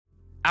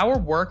Our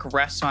work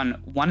rests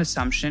on one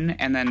assumption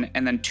and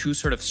then two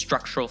sort of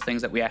structural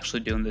things that we actually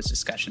do in those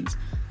discussions.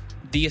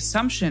 The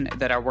assumption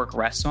that our work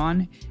rests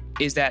on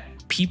is that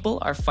people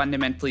are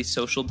fundamentally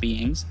social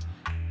beings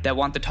that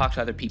want to talk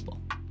to other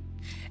people.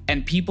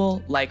 And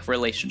people like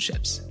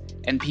relationships.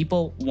 And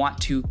people want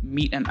to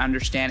meet and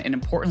understand and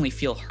importantly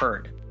feel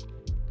heard.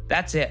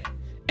 That's it.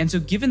 And so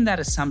given that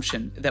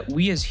assumption that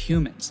we as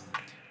humans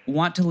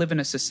want to live in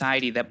a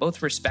society that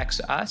both respects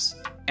us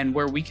and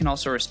where we can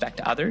also respect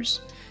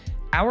others,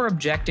 our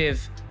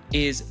objective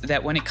is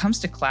that when it comes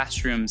to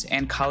classrooms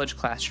and college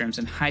classrooms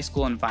and high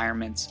school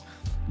environments,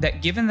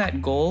 that given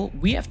that goal,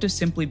 we have to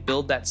simply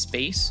build that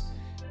space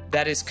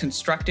that is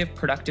constructive,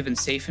 productive, and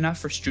safe enough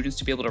for students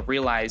to be able to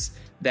realize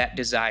that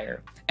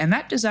desire. And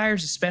that desire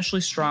is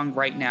especially strong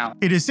right now.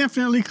 It is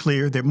infinitely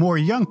clear that more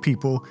young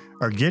people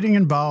are getting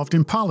involved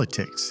in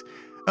politics.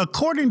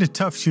 According to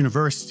Tufts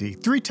University,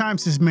 3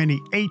 times as many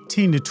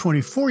 18 to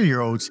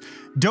 24-year-olds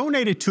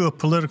donated to a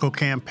political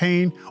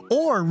campaign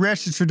or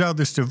registered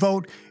others to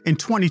vote in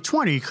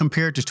 2020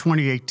 compared to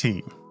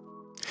 2018.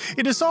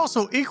 It is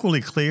also equally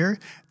clear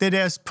that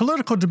as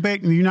political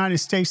debate in the United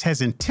States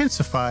has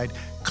intensified,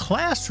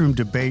 classroom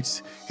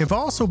debates have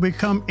also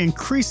become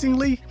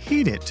increasingly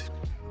heated.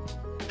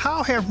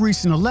 How have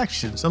recent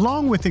elections,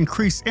 along with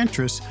increased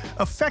interest,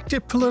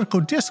 affected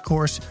political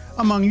discourse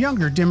among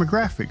younger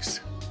demographics?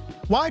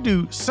 Why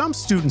do some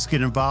students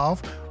get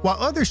involved while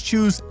others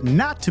choose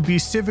not to be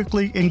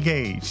civically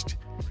engaged?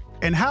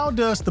 And how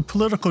does the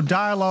political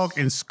dialogue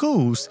in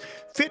schools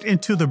fit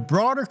into the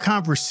broader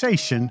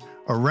conversation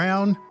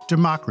around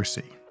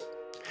democracy?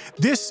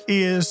 This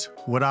is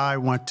what I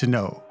want to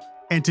know.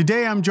 And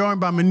today I'm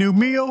joined by Manu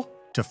Meel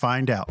to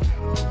find out.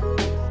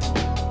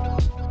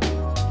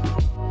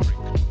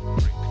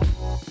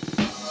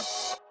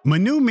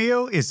 Manu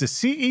Meel is the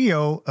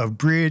CEO of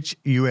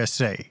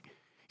BridgeUSA.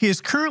 He is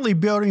currently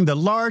building the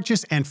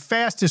largest and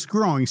fastest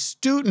growing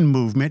student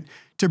movement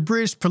to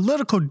bridge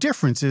political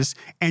differences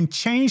and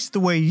change the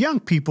way young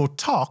people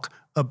talk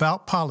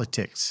about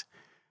politics.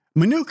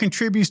 Manu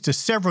contributes to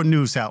several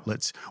news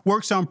outlets,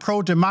 works on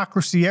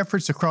pro-democracy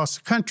efforts across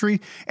the country,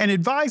 and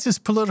advises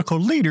political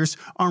leaders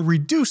on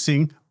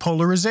reducing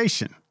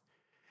polarization.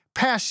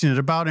 Passionate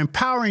about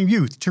empowering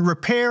youth to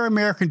repair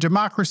American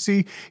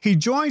democracy, he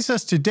joins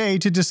us today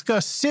to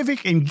discuss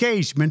civic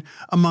engagement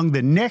among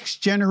the next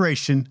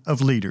generation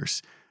of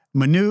leaders.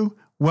 Manu,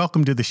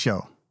 welcome to the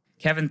show.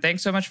 Kevin,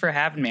 thanks so much for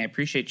having me. I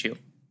appreciate you.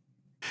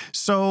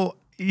 So,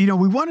 we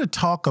want to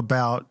talk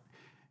about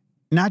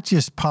not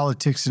just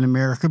politics in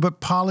America, but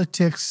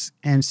politics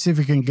and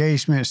civic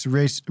engagement as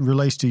it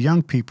relates to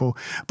young people.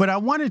 But I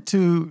wanted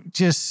to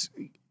just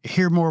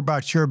hear more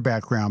about your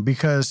background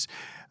because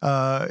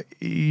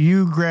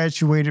you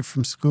graduated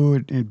from school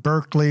in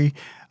Berkeley.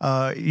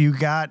 You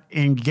got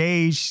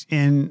engaged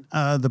in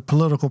the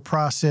political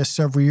process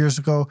several years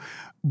ago.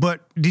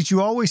 But did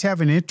you always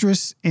have an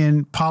interest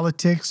in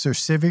politics or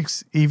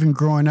civics, even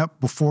growing up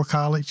before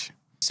college?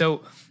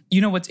 So,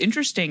 what's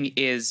interesting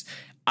is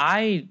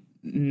I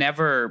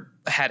never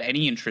had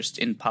any interest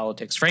in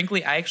politics.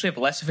 Frankly, I actually have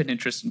less of an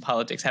interest in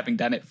politics, having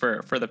done it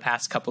for the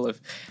past couple of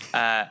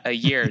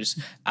years.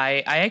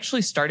 I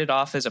actually started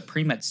off as a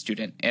pre-med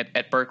student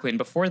at Berkeley, and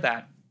before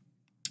that,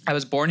 I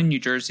was born in New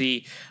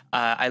Jersey.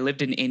 I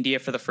lived in India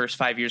for the first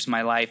 5 years of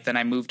my life. Then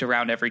I moved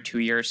around every 2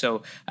 years.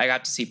 So I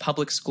got to see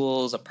public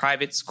schools, a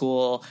private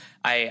school.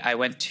 I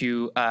went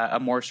to a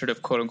more sort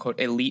of quote unquote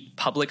elite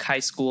public high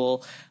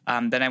school.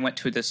 Then I went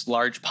to this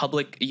large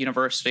public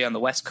university on the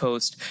West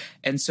Coast.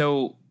 And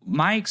so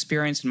my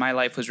experience in my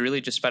life was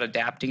really just about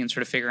adapting and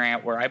sort of figuring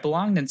out where I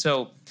belonged. And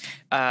so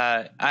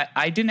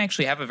I didn't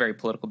actually have a very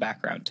political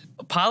background.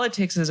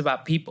 Politics is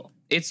about people.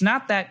 It's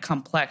not that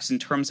complex in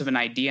terms of an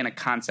idea and a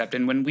concept.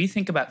 And when we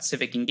think about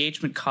civic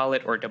engagement, call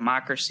it, or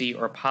democracy,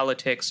 or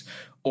politics,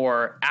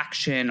 or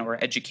action,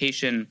 or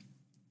education,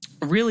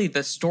 really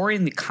the story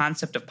and the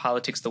concept of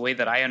politics, the way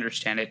that I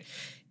understand it,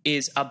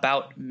 is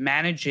about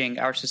managing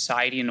our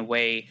society in a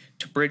way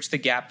to bridge the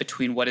gap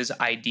between what is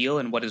ideal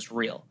and what is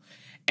real.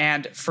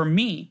 And for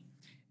me,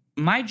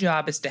 my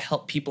job is to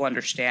help people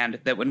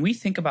understand that when we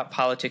think about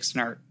politics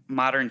in our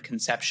modern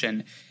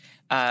conception,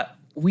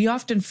 we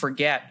often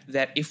forget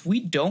that if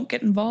we don't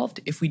get involved,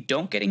 if we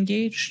don't get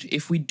engaged,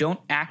 if we don't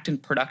act in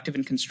productive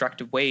and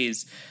constructive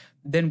ways,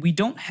 then we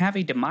don't have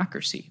a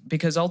democracy,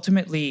 because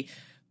ultimately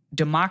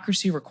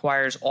democracy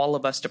requires all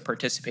of us to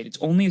participate. It's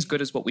only as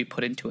good as what we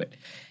put into it.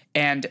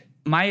 And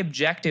my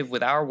objective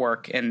with our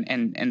work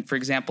and for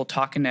example,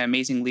 talking to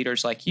amazing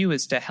leaders like you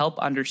is to help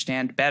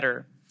understand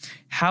better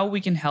how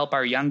we can help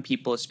our young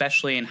people,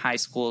 especially in high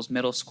schools,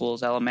 middle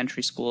schools,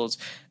 elementary schools,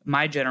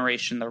 my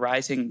generation, the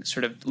rising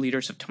sort of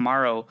leaders of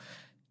tomorrow,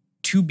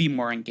 to be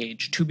more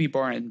engaged, to be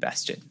more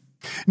invested.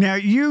 Now,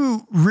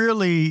 you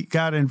really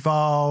got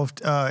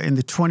involved in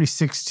the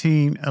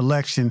 2016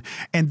 election,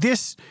 and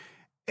this,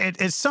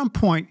 at some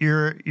point,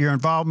 your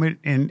involvement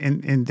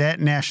in that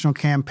national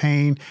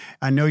campaign,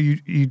 I know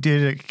you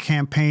did a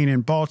campaign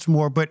in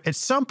Baltimore, but at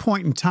some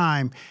point in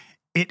time,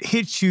 it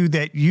hit you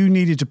that you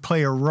needed to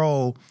play a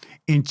role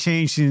in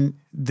changing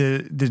the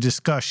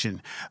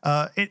discussion.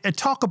 And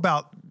talk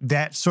about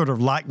that sort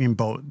of lightning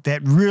bolt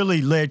that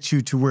really led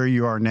you to where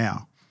you are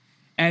now.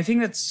 And I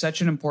think that's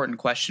such an important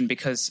question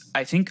because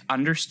I think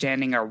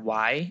understanding our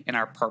why and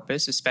our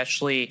purpose,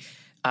 especially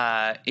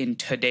in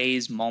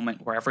today's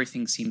moment where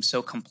everything seems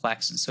so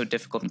complex and so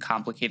difficult and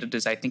complicated,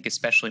 is I think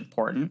especially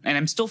important. And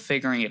I'm still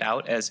figuring it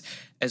out as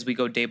we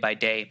go day by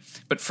day.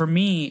 But for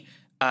me,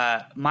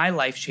 my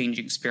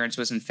life-changing experience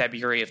was in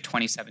February of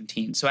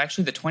 2017. So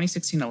actually the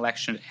 2016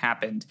 election had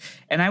happened,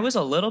 and I was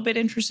a little bit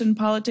interested in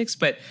politics,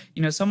 but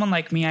someone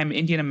like me, I'm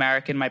Indian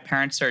American. My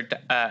parents are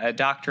a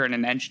doctor and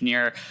an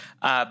engineer.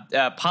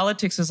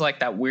 Politics is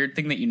like that weird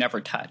thing that you never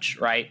touch,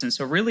 right? And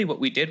so really what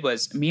we did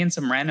was me and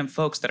some random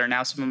folks that are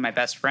now some of my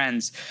best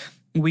friends,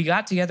 we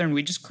got together and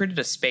we just created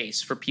a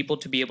space for people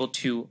to be able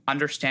to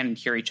understand and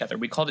hear each other.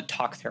 We called it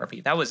talk therapy.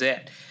 That was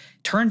it.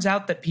 Turns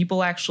out that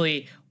people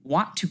actually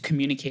want to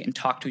communicate and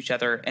talk to each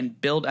other and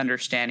build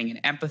understanding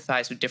and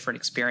empathize with different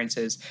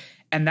experiences.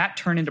 And that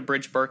turned into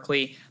Bridge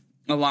Berkeley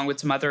along with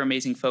some other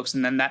amazing folks.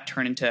 And then that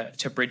turned into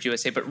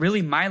BridgeUSA. But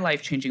really my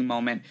life-changing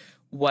moment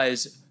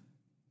was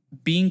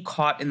being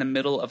caught in the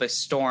middle of a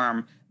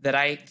storm that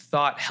I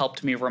thought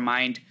helped me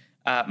remind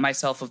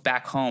myself of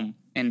back home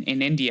in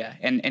India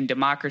and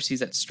democracies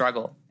that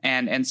struggle.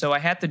 And so I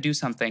had to do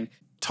something.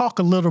 Talk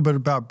a little bit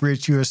about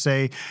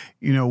BridgeUSA,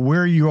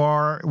 where you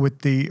are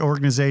with the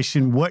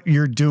organization, what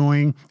you're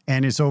doing,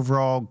 and its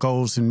overall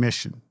goals and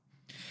mission.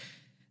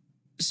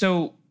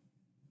 So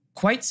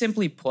quite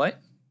simply put,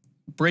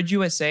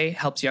 BridgeUSA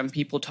helps young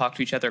people talk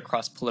to each other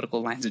across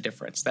political lines of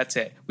difference. That's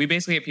it. We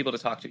basically get people to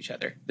talk to each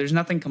other. There's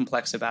nothing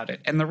complex about it.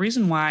 And the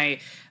reason why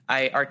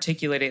I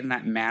articulate it in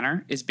that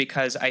manner is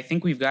because I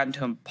think we've gotten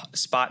to a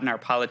spot in our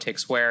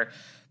politics where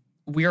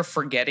we are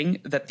forgetting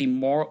that the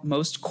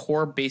most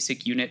core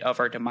basic unit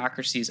of our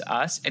democracy is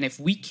us. And if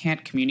we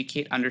can't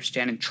communicate,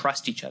 understand, and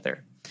trust each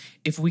other,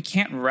 if we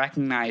can't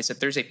recognize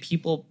that there's a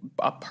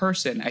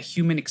person, a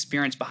human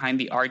experience behind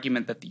the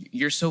argument that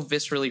you're so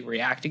viscerally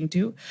reacting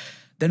to,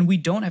 then we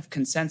don't have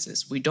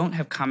consensus. We don't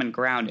have common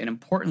ground. And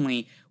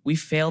importantly, we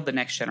fail the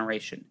next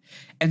generation.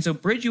 And so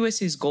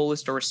BridgeUSA's goal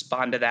is to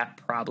respond to that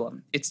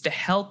problem. It's to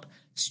help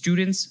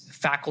students,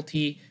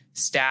 faculty,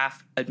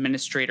 staff,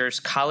 administrators,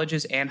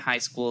 colleges, and high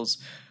schools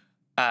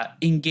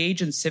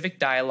engage in civic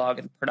dialogue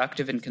in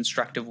productive and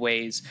constructive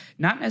ways,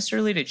 not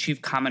necessarily to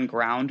achieve common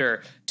ground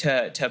or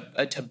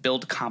to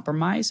build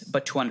compromise,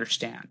 but to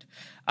understand.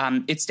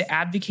 It's to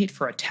advocate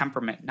for a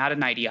temperament, not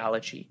an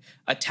ideology,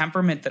 a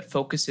temperament that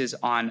focuses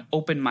on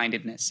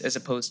open-mindedness as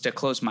opposed to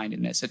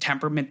closed-mindedness, a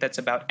temperament that's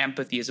about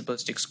empathy as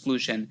opposed to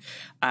exclusion,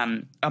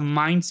 a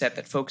mindset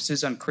that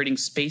focuses on creating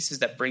spaces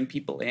that bring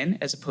people in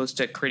as opposed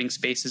to creating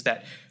spaces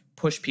that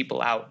push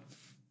people out.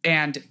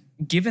 And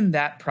given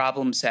that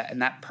problem set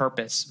and that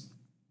purpose,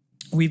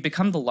 we've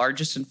become the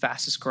largest and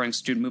fastest growing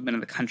student movement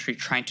in the country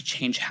trying to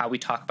change how we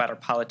talk about our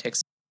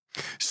politics.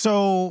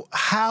 So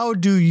how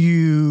do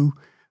you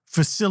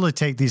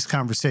facilitate these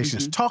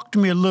conversations? Mm-hmm. Talk to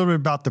me a little bit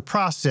about the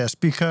process,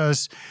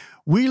 because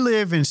we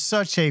live in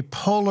such a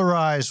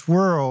polarized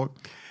world,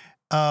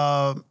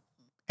 and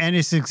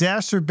it's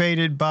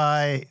exacerbated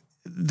by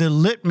the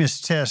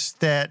litmus test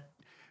that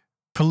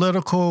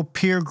political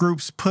peer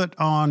groups put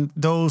on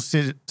those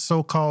that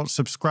so-called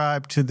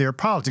subscribe to their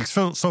politics.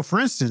 So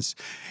for instance,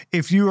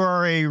 if you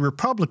are a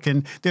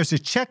Republican, there's a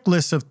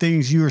checklist of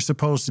things you are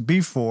supposed to be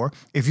for.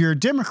 If you're a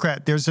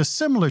Democrat, there's a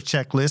similar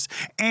checklist.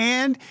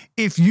 And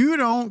if you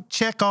don't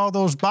check all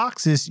those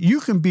boxes, you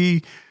can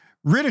be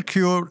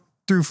ridiculed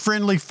through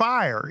friendly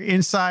fire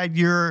inside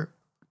your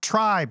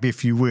tribe,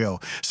 if you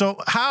will. So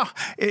how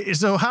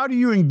do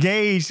you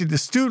engage at the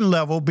student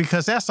level?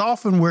 Because that's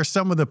often where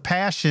some of the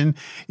passion,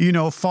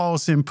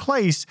 falls in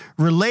place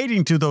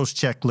relating to those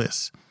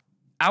checklists.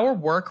 Our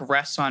work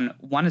rests on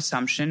one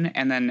assumption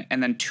and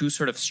then two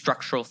sort of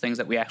structural things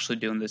that we actually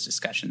do in those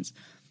discussions.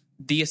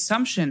 The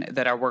assumption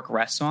that our work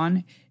rests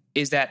on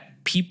is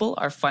that people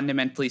are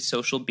fundamentally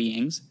social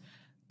beings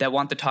that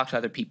want to talk to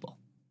other people.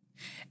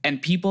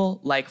 And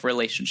people like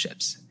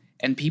relationships.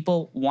 And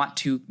people want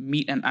to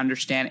meet and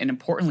understand and,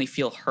 importantly,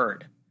 feel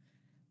heard.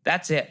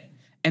 That's it.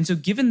 And so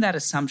given that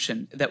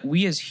assumption that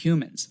we as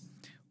humans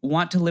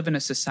want to live in a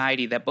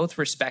society that both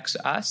respects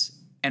us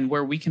and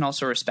where we can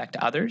also respect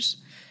others,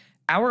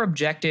 our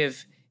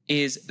objective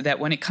is that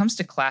when it comes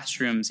to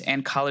classrooms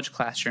and college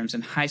classrooms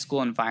and high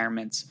school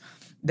environments,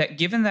 that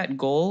given that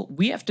goal,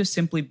 we have to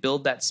simply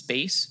build that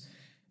space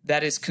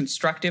that is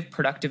constructive,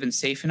 productive, and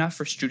safe enough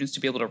for students to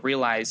be able to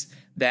realize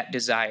that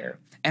desire.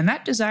 And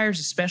that desire is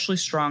especially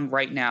strong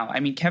right now.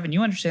 I mean, Kevin,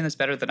 you understand this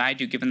better than I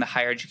do, given the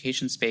higher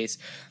education space,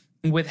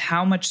 with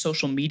how much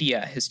social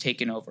media has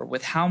taken over,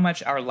 with how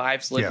much our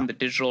lives live in the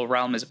digital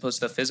realm as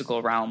opposed to the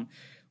physical realm.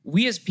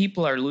 We as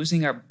people are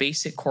losing our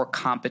basic core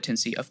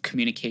competency of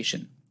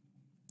communication.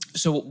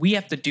 So what we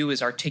have to do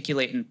is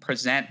articulate and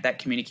present that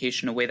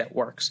communication in a way that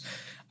works.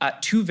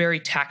 Two very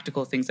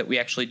tactical things that we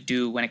actually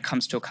do when it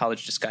comes to a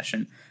college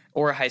discussion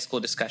or a high school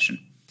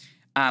discussion.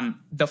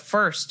 The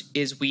first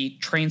is we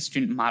train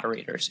student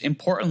moderators.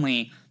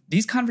 Importantly,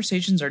 These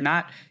conversations are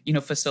not,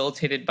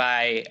 facilitated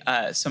by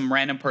some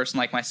random person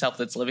like myself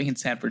that's living in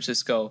San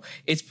Francisco.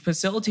 It's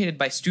facilitated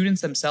by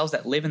students themselves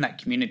that live in that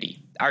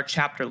community, our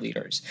chapter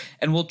leaders.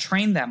 And we'll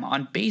train them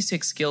on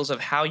basic skills of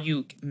how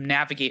you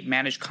navigate,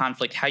 manage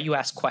conflict, how you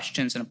ask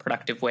questions in a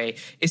productive way,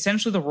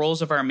 essentially the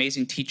roles of our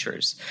amazing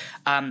teachers.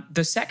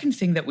 The second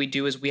thing that we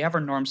do is we have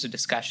our norms of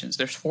discussions.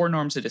 There's 4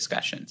 norms of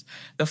discussions.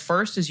 The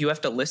first is you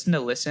have to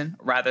listen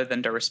rather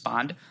than to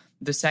respond.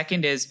 The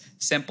second is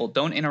simple.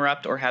 Don't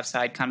interrupt or have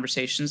side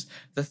conversations.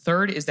 The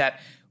third is that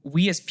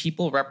we as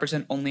people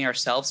represent only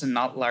ourselves and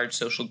not large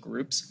social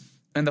groups.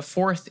 And the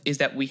fourth is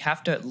that we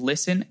have to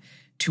listen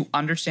to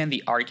understand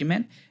the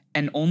argument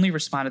and only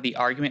respond to the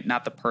argument,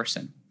 not the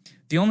person.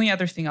 The only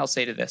other thing I'll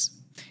say to this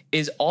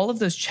is all of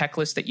those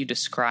checklists that you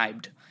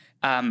described,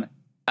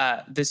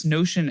 this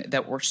notion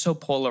that we're so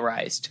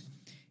polarized.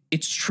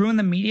 It's true in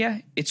the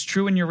media. It's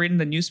true when you're reading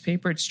the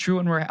newspaper. It's true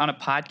when we're on a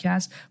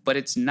podcast, but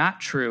it's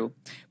not true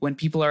when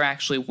people are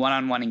actually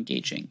one-on-one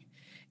engaging.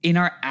 In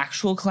our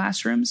actual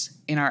classrooms,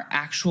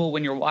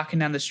 when you're walking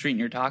down the street and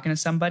you're talking to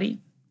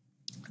somebody,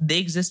 they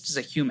exist as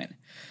a human.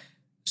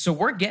 So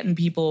we're getting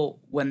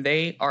people when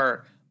they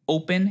are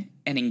open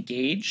and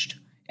engaged,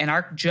 and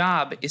our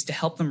job is to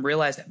help them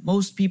realize that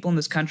most people in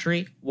this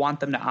country want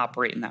them to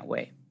operate in that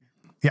way.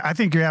 Yeah, I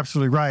think you're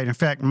absolutely right. In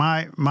fact,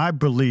 my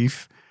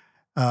belief,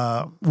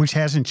 which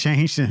hasn't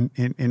changed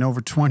in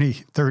over 20,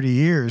 30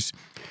 years,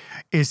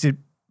 is that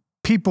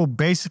people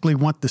basically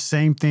want the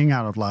same thing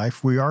out of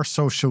life. We are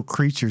social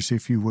creatures,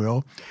 if you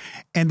will,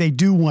 and they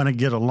do want to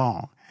get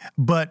along.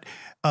 But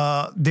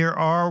there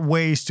are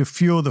ways to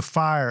fuel the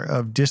fire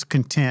of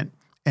discontent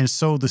and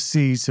sow the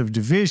seeds of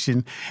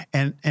division.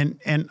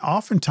 And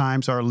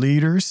oftentimes our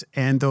leaders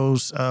and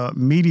those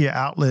media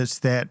outlets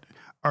that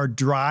are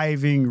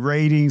driving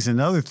ratings and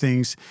other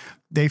things,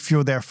 they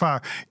fuel their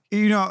fire.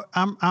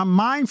 I'm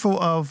mindful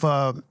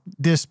of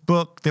this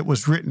book that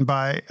was written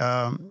by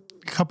a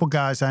couple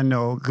guys I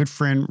know, a good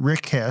friend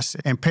Rick Hess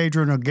and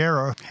Pedro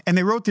Noguera, and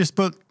they wrote this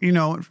book,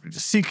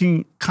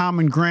 Seeking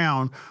Common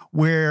Ground,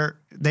 where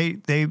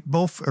they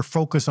both are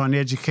focused on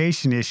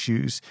education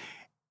issues,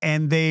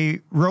 and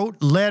they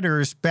wrote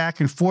letters back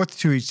and forth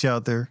to each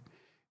other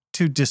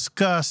to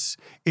discuss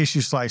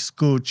issues like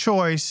school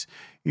choice,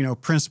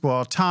 principal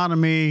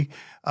autonomy,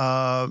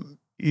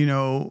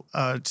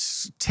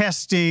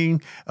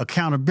 testing,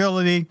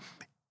 accountability.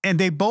 And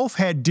they both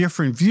had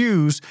different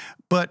views,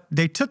 but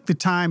they took the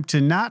time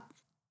to not,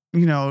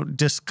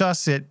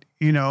 discuss it,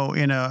 in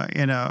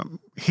a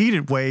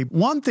heated way.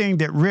 One thing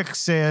that Rick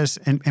says,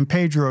 and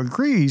Pedro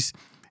agrees,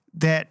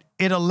 that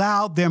it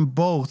allowed them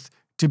both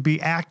to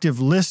be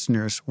active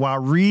listeners while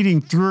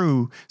reading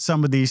through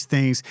some of these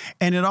things.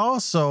 And it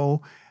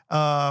also,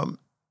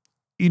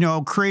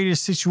 created a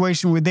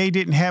situation where they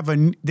didn't have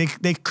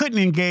they couldn't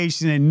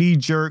engage in a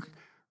knee-jerk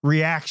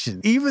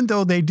reaction. Even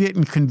though they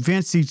didn't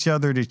convince each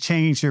other to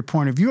change their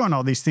point of view on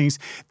all these things,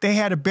 they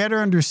had a better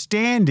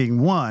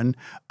understanding, one,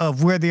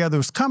 of where the other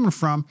was coming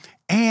from,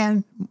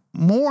 and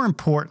more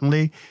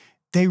importantly,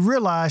 they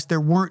realized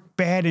there weren't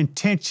bad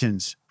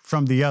intentions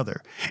from the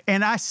other.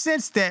 And I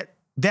sense that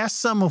that's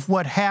some of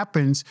what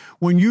happens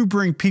when you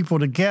bring people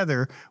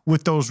together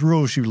with those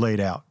rules you laid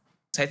out.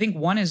 I think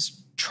one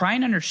is try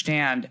and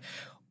understand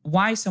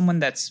why someone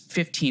that's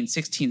 15,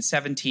 16,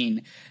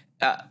 17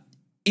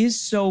 is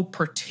so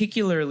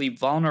particularly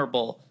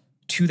vulnerable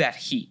to that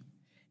heat.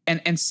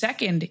 And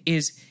second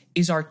is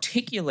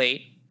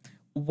articulate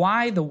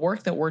why the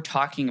work that we're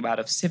talking about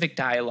of civic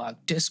dialogue,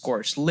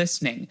 discourse,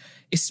 listening,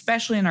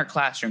 especially in our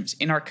classrooms,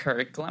 in our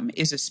curriculum,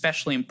 is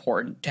especially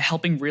important to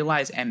helping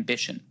realize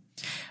ambition.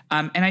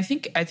 And I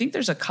think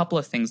there's a couple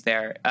of things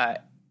there.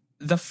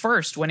 The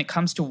first, when it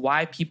comes to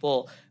why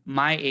people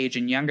my age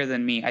and younger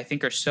than me, I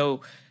think are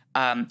so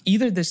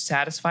either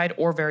dissatisfied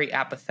or very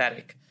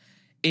apathetic,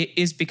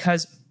 is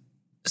because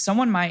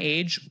someone my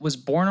age was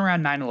born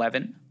around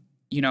 9/11,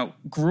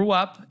 grew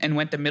up and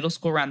went to middle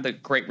school around the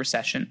Great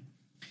Recession,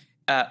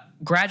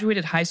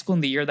 graduated high school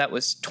in the year that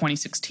was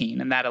 2016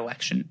 in that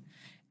election,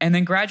 and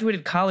then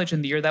graduated college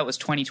in the year that was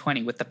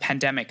 2020 with the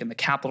pandemic and the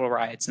Capitol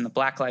riots and the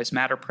Black Lives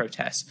Matter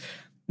protests.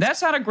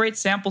 That's not a great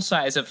sample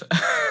size of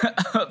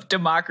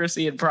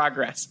democracy and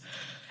progress.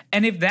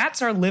 And if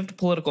that's our lived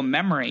political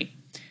memory,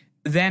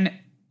 then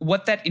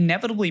what that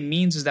inevitably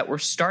means is that we're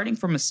starting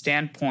from a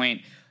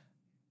standpoint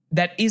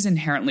that is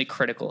inherently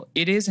critical.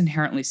 It is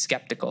inherently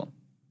skeptical.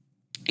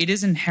 It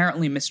is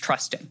inherently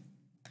mistrusting.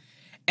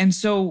 And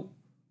so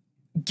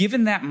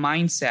given that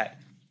mindset,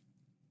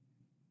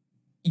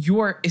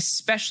 you're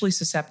especially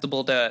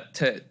susceptible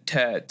to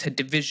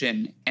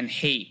division and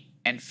hate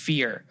and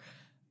fear,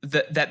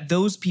 that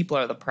those people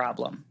are the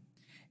problem.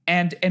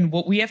 And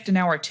what we have to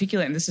now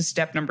articulate, and this is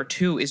step number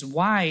 2, is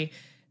why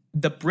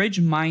the bridge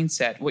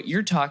mindset, what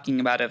you're talking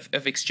about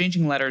of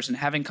exchanging letters and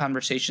having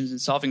conversations and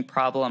solving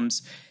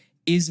problems,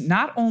 is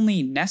not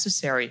only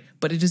necessary,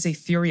 but it is a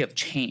theory of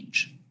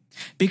change.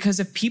 Because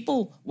if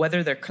people,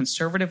 whether they're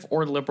conservative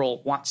or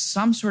liberal, want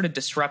some sort of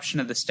disruption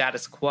of the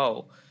status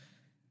quo,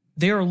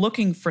 they are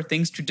looking for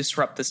things to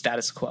disrupt the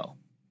status quo.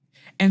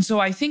 And so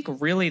I think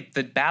really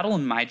the battle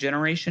in my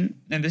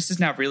generation, and this is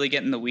now really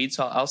getting in the weeds,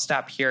 so I'll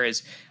stop here,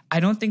 is I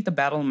don't think the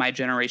battle in my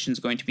generation is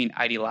going to be an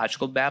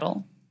ideological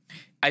battle.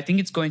 I think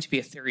it's going to be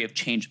a theory of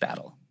change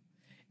battle.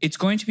 It's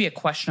going to be a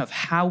question of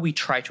how we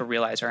try to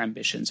realize our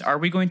ambitions. Are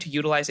we going to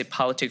utilize a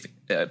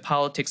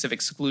politics of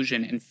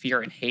exclusion and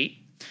fear and hate?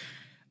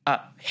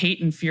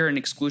 Hate and fear and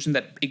exclusion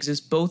that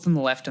exists both on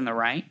the left and the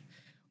right,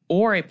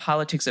 or a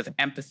politics of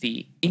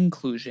empathy,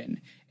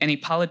 inclusion, and a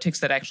politics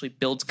that actually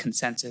builds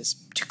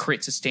consensus to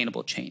create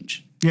sustainable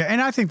change. Yeah,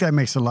 and I think that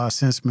makes a lot of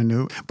sense,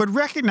 Manu. But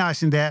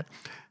recognizing that,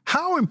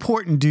 how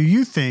important do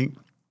you think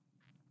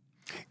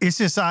is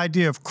this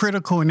idea of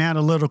critical and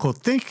analytical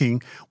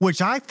thinking, which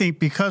I think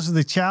because of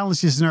the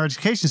challenges in our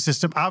education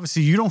system,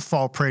 obviously you don't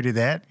fall prey to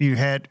that. You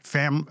had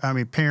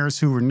parents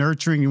who were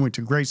nurturing, you went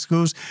to great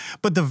schools,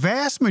 but the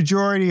vast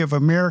majority of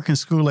American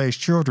school-age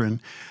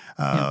children,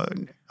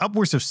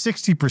 upwards of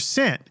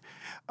 60%,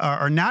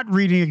 are not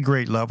reading at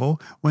grade level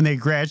when they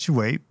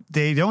graduate.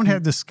 They don't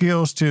have the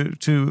skills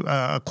to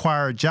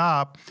acquire a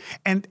job.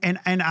 And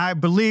I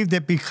believe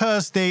that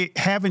because they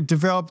haven't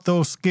developed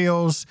those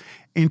skills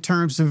in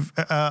terms of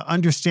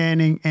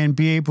understanding and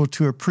be able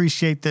to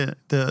appreciate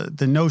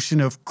the notion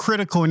of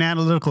critical and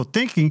analytical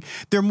thinking,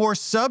 they're more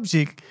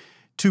subject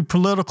to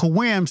political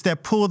whims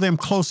that pull them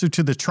closer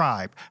to the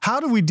tribe. How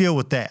do we deal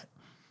with that?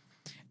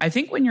 I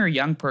think when you're a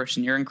young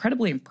person, you're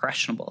incredibly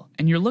impressionable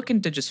and you're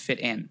looking to just fit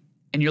in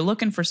and you're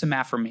looking for some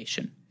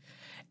affirmation.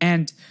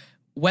 And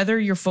whether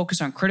you're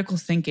focused on critical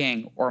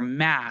thinking or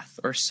math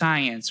or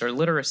science or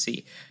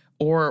literacy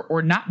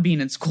or not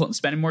being in school and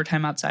spending more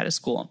time outside of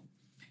school,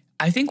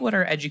 I think what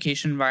our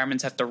education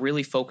environments have to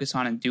really focus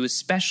on and do,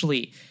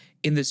 especially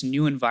in this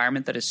new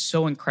environment that is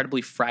so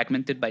incredibly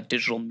fragmented by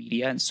digital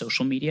media and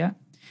social media,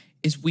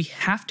 is we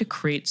have to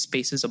create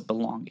spaces of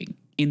belonging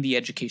in the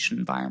education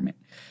environment.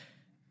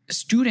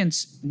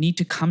 Students need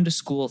to come to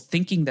school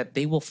thinking that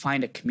they will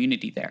find a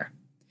community there.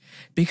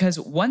 Because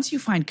once you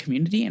find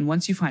community and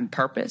once you find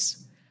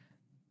purpose,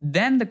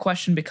 then the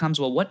question becomes,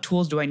 well, what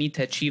tools do I need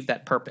to achieve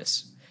that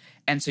purpose?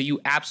 And so you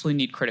absolutely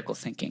need critical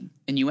thinking,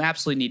 and you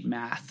absolutely need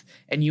math,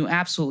 and you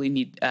absolutely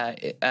need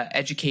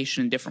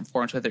education in different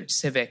forms, whether it's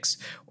civics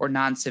or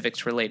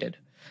non-civics related.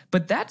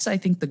 But that's, I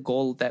think, the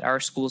goal that our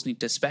schools need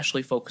to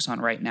especially focus on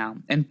right now.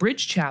 And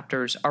bridge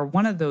chapters are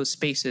one of those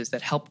spaces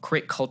that help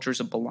create cultures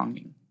of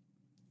belonging.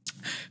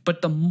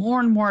 But the more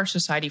and more our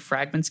society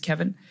fragments,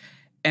 Kevin,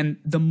 and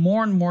the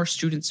more and more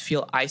students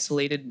feel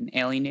isolated and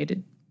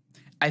alienated,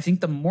 I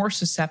think the more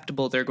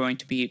susceptible they're going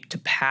to be to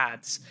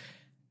paths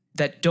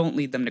that don't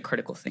lead them to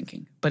critical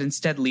thinking, but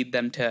instead lead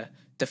them to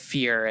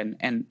fear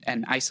and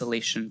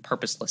isolation,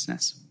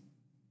 purposelessness.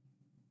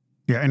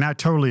 Yeah, and I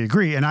totally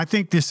agree. And I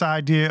think this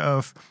idea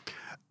of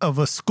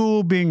a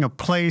school being a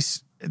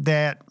place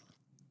that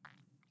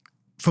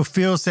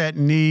fulfills that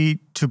need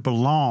to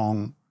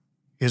belong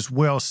is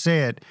well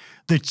said.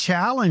 The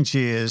challenge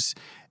is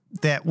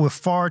that with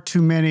far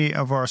too many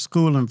of our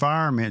school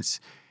environments,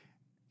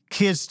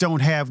 kids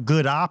don't have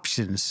good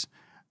options,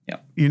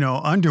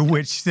 under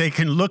which they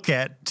can look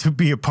at to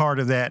be a part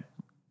of that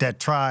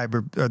tribe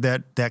or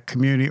that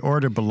community or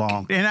to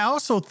belong. And I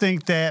also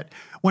think that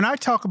when I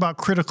talk about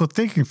critical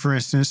thinking, for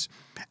instance,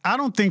 I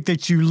don't think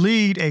that you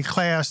lead a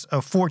class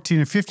of 14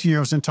 and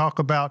 15-year-olds and talk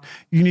about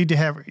you need to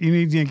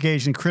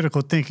engage in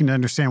critical thinking to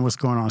understand what's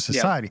going on in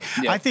society.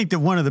 I think that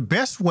one of the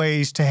best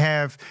ways to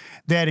have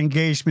that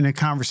engagement and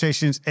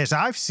conversations, as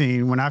I've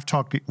seen when I've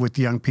talked with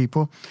young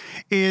people,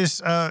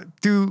 is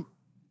through,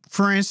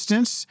 for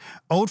instance,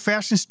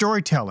 old-fashioned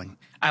storytelling.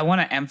 I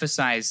want to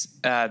emphasize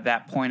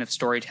that point of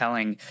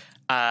storytelling.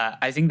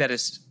 I think that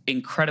is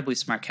incredibly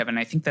smart, Kevin.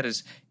 I think that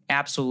is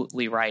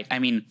absolutely right. I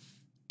mean,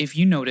 if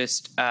you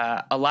noticed,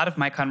 a lot of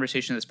my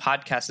conversation in this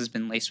podcast has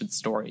been laced with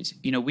stories.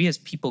 We as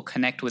people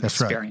connect with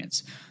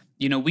experience.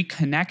 Right. We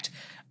connect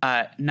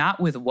not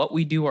with what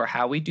we do or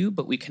how we do,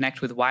 but we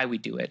connect with why we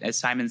do it, as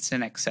Simon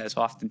Sinek says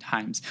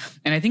oftentimes.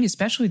 And I think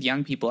especially with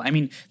young people, I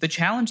mean, the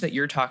challenge that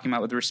you're talking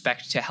about with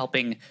respect to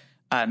helping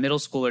middle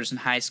schoolers and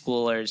high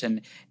schoolers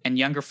and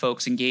younger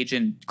folks engage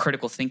in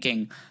critical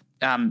thinking,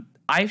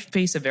 I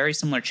face a very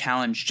similar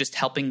challenge just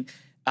helping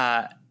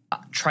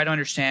try to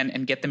understand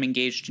and get them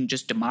engaged in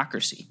just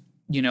democracy.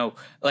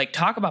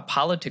 Talk about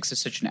politics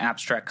is such an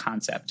abstract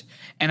concept.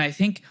 And I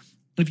think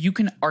if you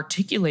can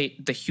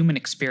articulate the human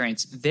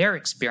experience, their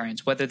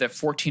experience, whether they're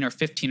 14 or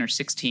 15 or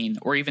 16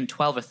 or even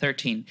 12 or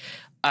 13,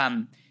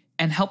 and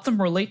help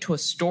them relate to a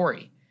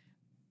story,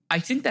 I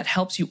think that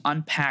helps you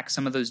unpack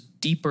some of those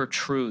deeper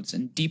truths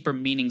and deeper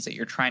meanings that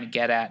you're trying to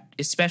get at,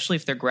 especially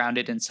if they're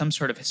grounded in some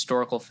sort of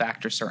historical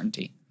fact or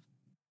certainty.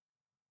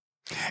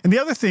 And the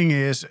other thing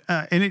is,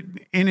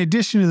 in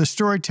addition to the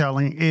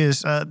storytelling,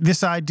 is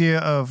this idea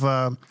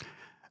of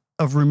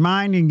of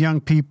reminding young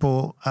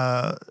people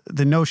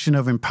the notion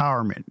of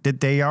empowerment,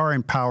 that they are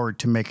empowered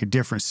to make a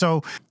difference.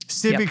 So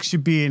civics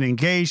should be an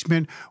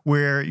engagement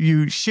where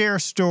you share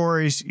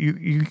stories,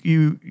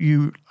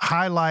 you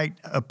highlight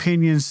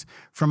opinions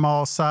from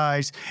all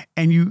sides,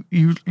 and you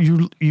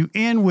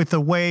end with a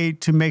way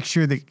to make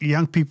sure that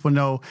young people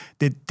know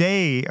that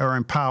they are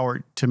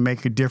empowered to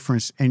make a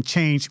difference and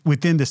change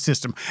within the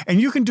system.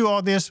 And you can do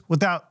all this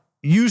without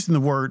using the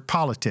word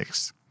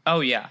politics.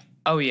 Oh, yeah.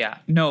 Oh, yeah.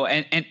 No,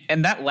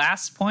 and that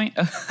last point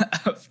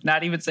of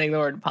not even saying the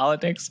word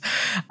politics,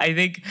 I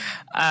think,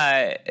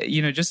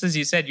 just as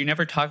you said, you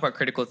never talk about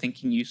critical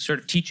thinking. You sort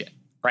of teach it,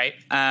 right?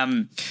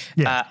 I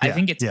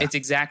think it's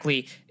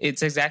exactly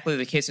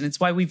the case. And it's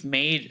why we've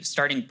made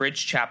starting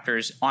Bridge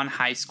chapters on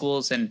high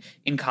schools and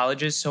in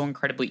colleges so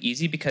incredibly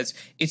easy, because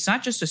it's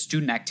not just a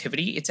student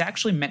activity. It's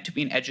actually meant to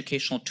be an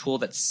educational tool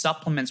that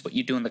supplements what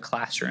you do in the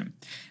classroom.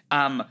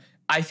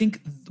 I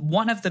think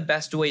one of the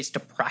best ways to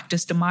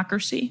practice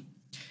democracy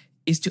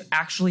is to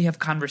actually have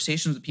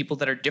conversations with people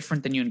that are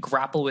different than you and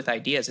grapple with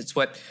ideas. It's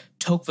what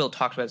Tocqueville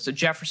talked about. It's what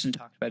Jefferson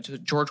talked about. It's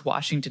what George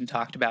Washington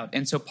talked about.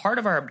 And so part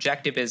of our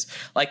objective is,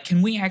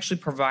 can we actually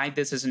provide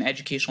this as an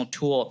educational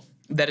tool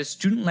that is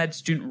student-led,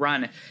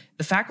 student-run?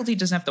 The faculty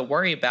doesn't have to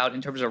worry about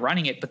in terms of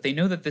running it, but they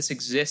know that this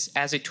exists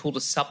as a tool to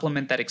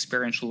supplement that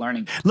experiential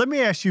learning. Let me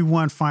ask you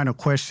one final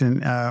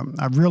question.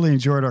 I really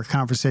enjoyed our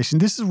conversation.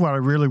 This is what I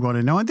really want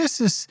to know. And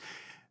this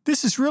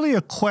is really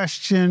a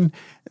question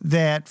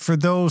that for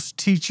those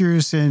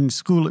teachers and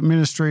school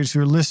administrators who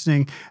are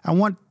listening, I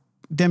want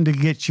them to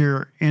get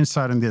your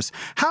insight on this.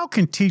 How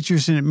can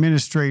teachers and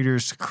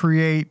administrators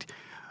create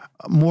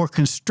a more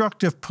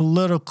constructive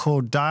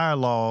political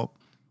dialogue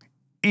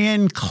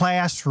in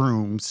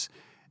classrooms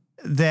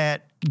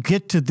that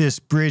get to this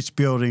bridge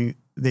building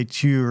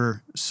that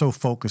you're so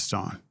focused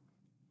on?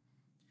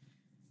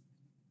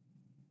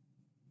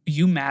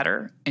 You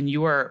matter, and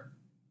you are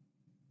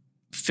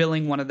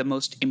filling one of the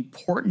most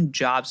important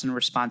jobs and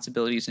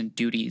responsibilities and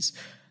duties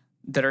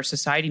that our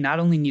society not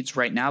only needs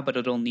right now, but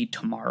it'll need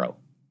tomorrow.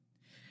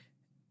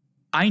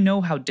 I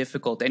know how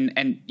difficult,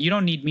 and you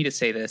don't need me to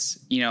say this,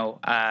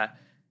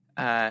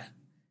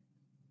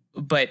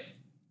 but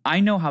I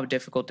know how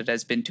difficult it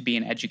has been to be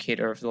an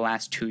educator over the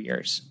last 2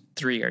 years,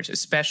 3 years,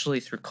 especially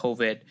through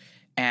COVID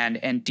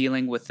and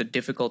dealing with the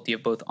difficulty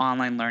of both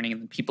online learning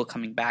and people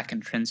coming back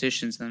and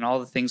transitions and all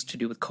the things to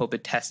do with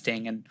COVID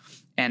testing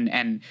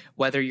and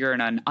whether you're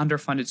in an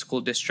underfunded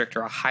school district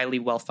or a highly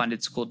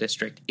well-funded school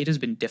district, it has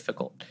been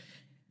difficult.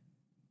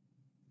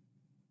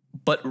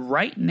 But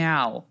right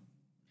now,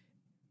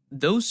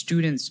 those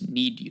students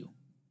need you,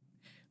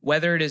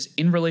 whether it is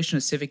in relation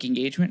to civic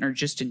engagement or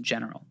just in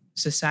general.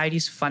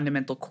 Society's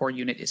fundamental core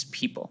unit is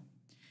people.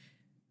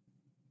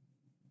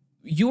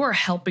 You are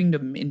helping to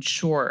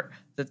ensure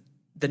that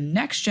the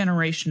next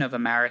generation of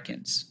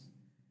Americans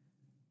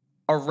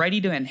are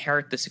ready to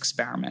inherit this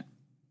experiment.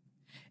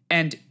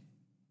 And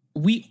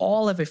we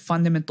all have a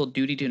fundamental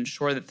duty to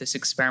ensure that this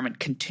experiment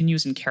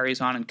continues and carries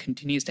on and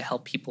continues to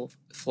help people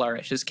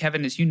flourish. As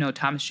Kevin, as you know,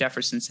 Thomas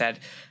Jefferson said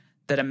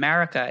that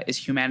America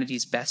is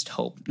humanity's best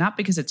hope, not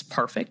because it's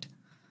perfect.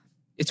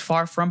 It's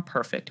far from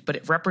perfect, but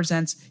it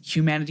represents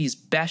humanity's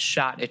best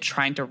shot at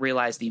trying to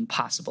realize the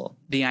impossible,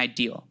 the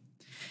ideal.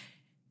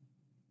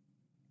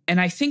 And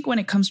I think when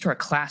it comes to our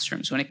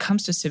classrooms, when it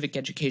comes to civic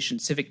education,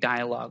 civic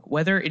dialogue,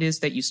 whether it is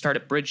that you start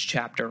a Bridge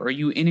chapter or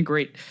you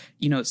integrate,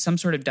 some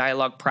sort of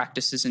dialogue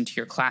practices into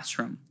your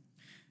classroom,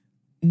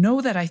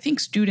 know that I think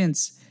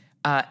students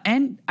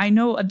and I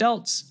know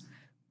adults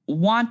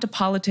want a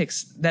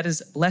politics that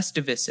is less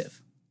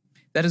divisive,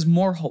 that is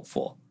more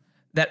hopeful,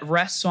 that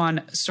rests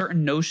on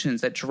certain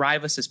notions that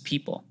drive us as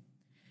people.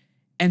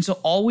 And so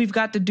all we've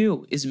got to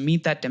do is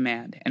meet that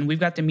demand. And we've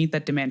got to meet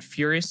that demand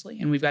furiously,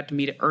 and we've got to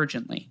meet it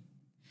urgently.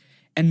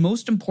 And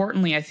most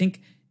importantly, I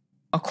think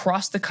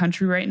across the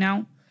country right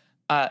now,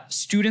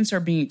 students are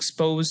being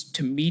exposed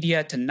to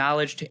media, to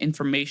knowledge, to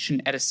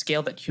information at a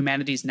scale that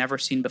humanity's never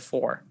seen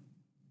before.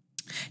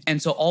 And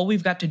so all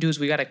we've got to do is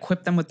we got to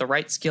equip them with the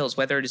right skills,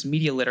 whether it is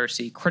media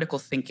literacy, critical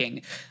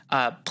thinking,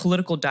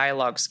 political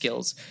dialogue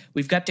skills.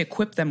 We've got to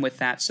equip them with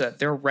that so that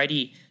they're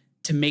ready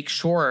to make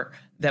sure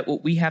that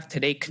what we have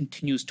today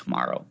continues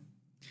tomorrow.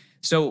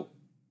 So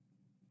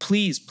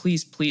please,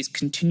 please, please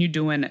continue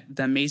doing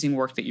the amazing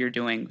work that you're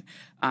doing,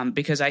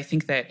 because I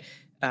think that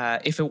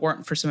if it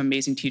weren't for some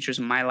amazing teachers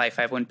in my life,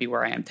 I wouldn't be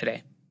where I am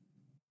today.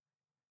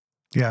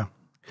 Yeah.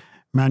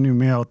 Manu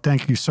Meel,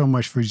 thank you so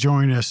much for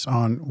joining us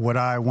on What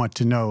I Want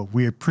to Know.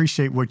 We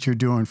appreciate what you're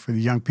doing for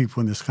the young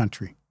people in this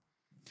country.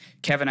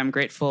 Kevin, I'm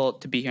grateful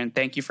to be here, and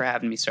thank you for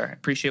having me, sir. I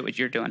appreciate what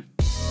you're doing.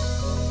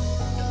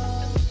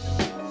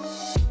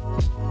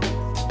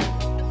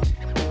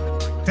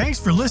 Thanks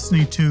for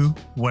listening to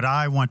What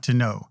I Want to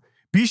Know.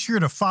 Be sure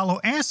to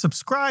follow and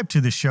subscribe to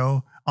the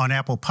show on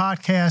Apple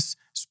Podcasts,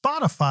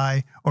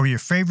 Spotify, or your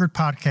favorite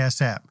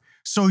podcast app,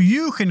 so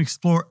you can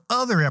explore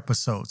other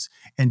episodes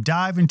and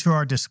dive into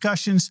our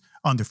discussions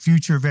on the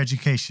future of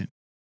education.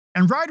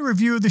 And write a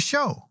review of the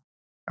show.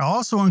 I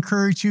also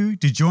encourage you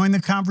to join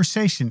the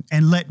conversation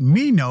and let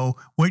me know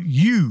what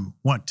you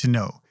want to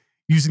know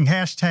using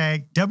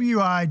hashtag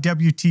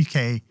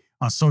WIWTK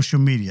on social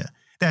media.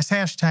 That's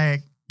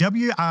hashtag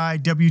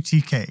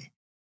WIWTK.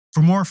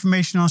 For more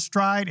information on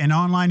Stride and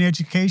online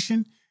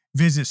education,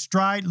 visit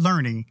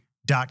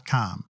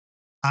stridelearning.com.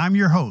 I'm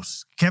your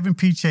host, Kevin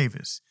P.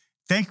 Chavis.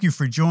 Thank you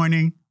for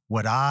joining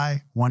What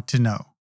I Want to Know.